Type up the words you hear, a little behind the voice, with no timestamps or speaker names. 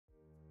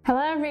Hello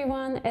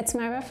everyone, it's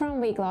Mara from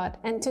Weglot,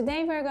 and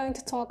today we're going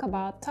to talk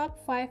about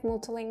top 5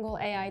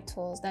 multilingual AI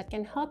tools that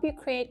can help you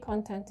create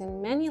content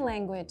in many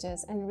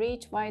languages and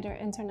reach wider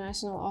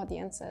international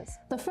audiences.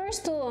 The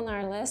first tool on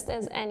our list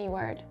is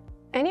Anyword.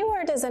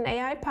 Anyword is an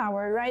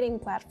AI-powered writing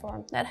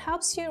platform that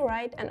helps you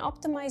write and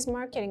optimize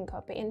marketing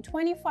copy in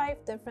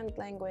 25 different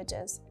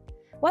languages.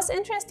 What's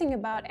interesting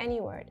about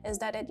Anyword is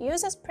that it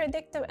uses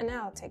predictive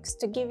analytics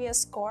to give you a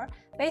score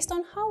based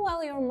on how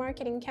well your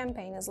marketing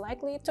campaign is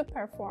likely to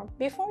perform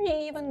before you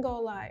even go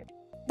live.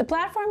 The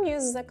platform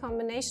uses a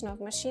combination of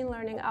machine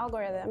learning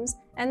algorithms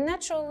and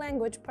natural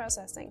language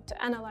processing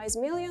to analyze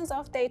millions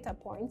of data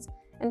points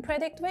and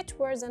predict which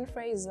words and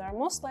phrases are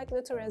most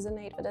likely to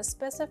resonate with a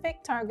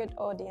specific target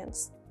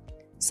audience.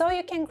 So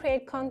you can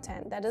create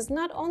content that is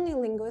not only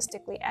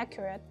linguistically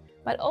accurate,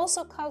 but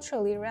also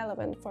culturally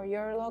relevant for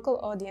your local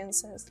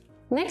audiences.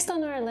 Next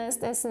on our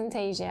list is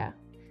Synthesia.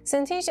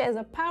 Synthesia is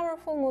a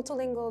powerful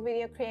multilingual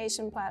video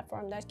creation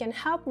platform that can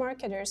help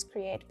marketers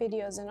create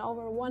videos in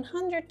over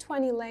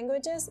 120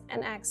 languages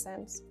and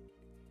accents.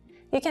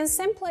 You can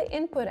simply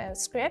input a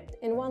script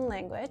in one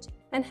language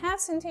and have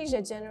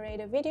Synthesia generate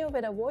a video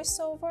with a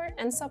voiceover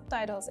and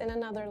subtitles in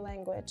another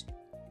language.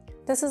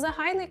 This is a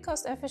highly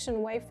cost-efficient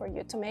way for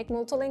you to make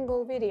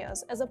multilingual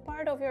videos as a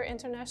part of your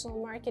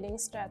international marketing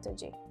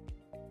strategy.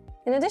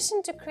 In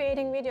addition to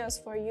creating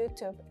videos for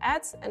YouTube,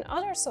 ads, and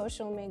other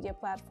social media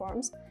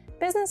platforms,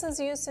 businesses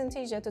use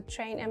Synthesia to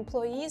train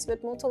employees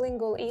with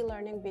multilingual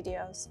e-learning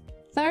videos.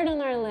 Third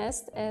on our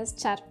list is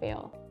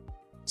Chatfuel.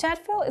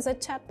 Chatfuel is a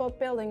chatbot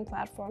building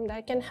platform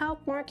that can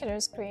help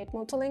marketers create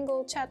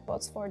multilingual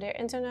chatbots for their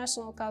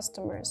international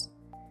customers.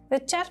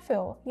 With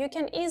Chatfuel, you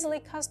can easily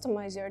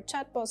customize your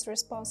chatbot's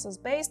responses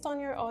based on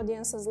your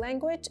audience's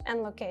language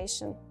and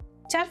location.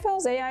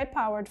 Chatfuel's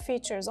AI-powered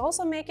features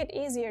also make it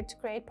easier to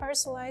create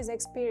personalized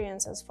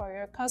experiences for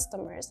your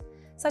customers,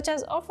 such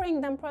as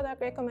offering them product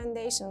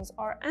recommendations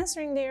or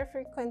answering their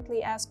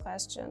frequently asked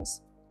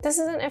questions. This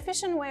is an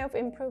efficient way of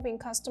improving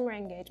customer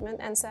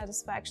engagement and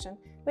satisfaction,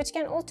 which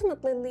can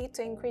ultimately lead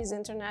to increased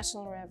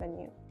international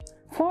revenue.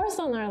 Fourth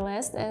on our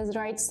list is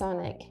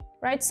WriteSonic.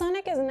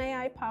 WriteSonic is an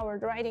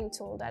AI-powered writing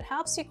tool that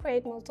helps you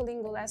create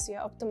multilingual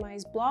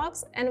SEO-optimized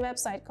blogs and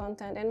website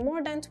content in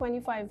more than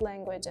 25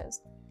 languages.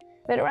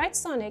 With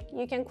WriteSonic,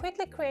 you can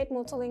quickly create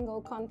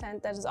multilingual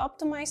content that is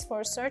optimized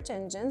for search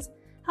engines,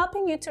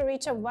 helping you to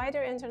reach a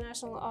wider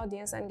international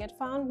audience and get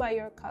found by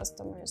your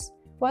customers.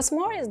 What's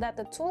more is that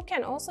the tool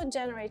can also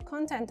generate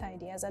content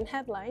ideas and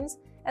headlines,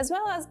 as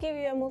well as give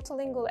you a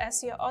multilingual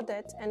SEO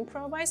audit and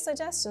provide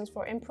suggestions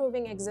for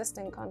improving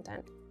existing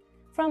content.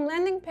 From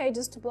landing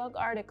pages to blog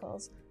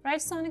articles,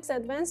 WriteSonic's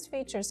advanced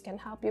features can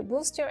help you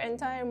boost your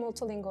entire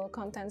multilingual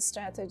content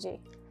strategy.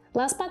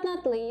 Last but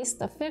not least,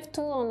 the fifth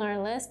tool on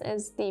our list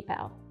is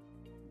DeepL.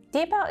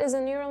 DeepL is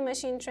a neural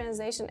machine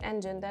translation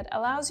engine that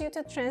allows you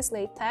to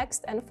translate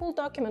text and full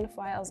document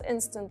files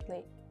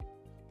instantly.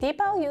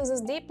 DeepL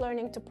uses deep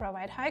learning to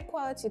provide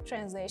high-quality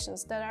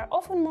translations that are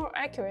often more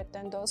accurate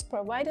than those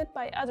provided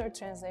by other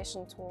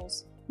translation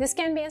tools. This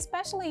can be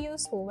especially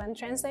useful when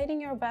translating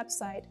your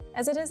website,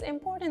 as it is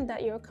important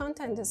that your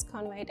content is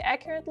conveyed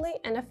accurately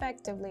and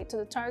effectively to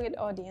the target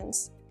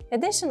audience.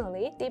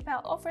 Additionally,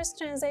 DeepL offers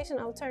translation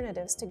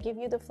alternatives to give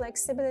you the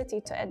flexibility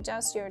to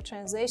adjust your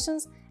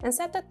translations and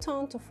set the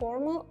tone to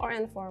formal or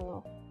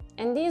informal.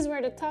 And these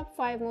were the top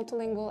 5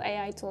 multilingual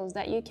AI tools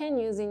that you can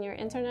use in your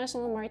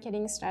international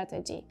marketing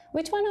strategy.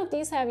 Which one of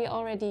these have you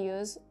already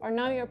used, or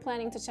now you're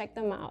planning to check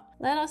them out?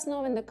 Let us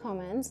know in the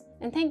comments,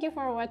 and thank you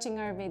for watching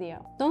our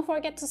video. Don't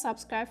forget to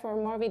subscribe for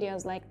more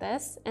videos like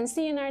this, and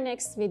see you in our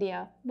next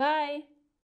video. Bye!